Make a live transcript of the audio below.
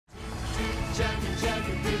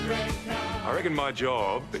I reckon my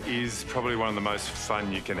job is probably one of the most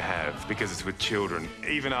fun you can have because it's with children.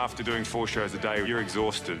 Even after doing 4 shows a day, you're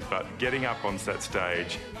exhausted, but getting up on that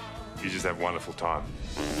stage, you just have a wonderful time.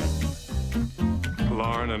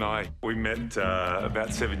 Lauren and I, we met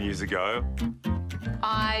about 7 years ago.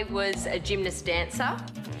 I was a gymnast dancer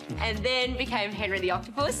and then became Henry the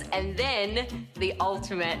Octopus and then the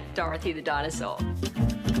ultimate Dorothy the Dinosaur.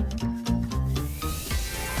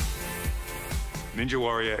 Ninja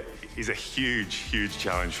Warrior is a huge, huge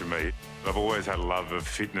challenge for me. I've always had a love of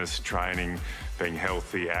fitness, training, being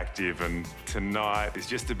healthy, active, and tonight is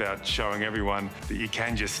just about showing everyone that you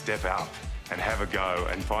can just step up and have a go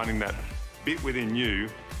and finding that bit within you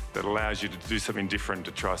that allows you to do something different,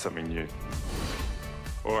 to try something new.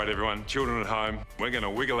 All right, everyone, children at home, we're going to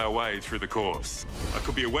wiggle our way through the course. I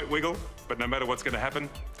could be a wet wiggle, but no matter what's going to happen,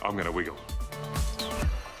 I'm going to wiggle.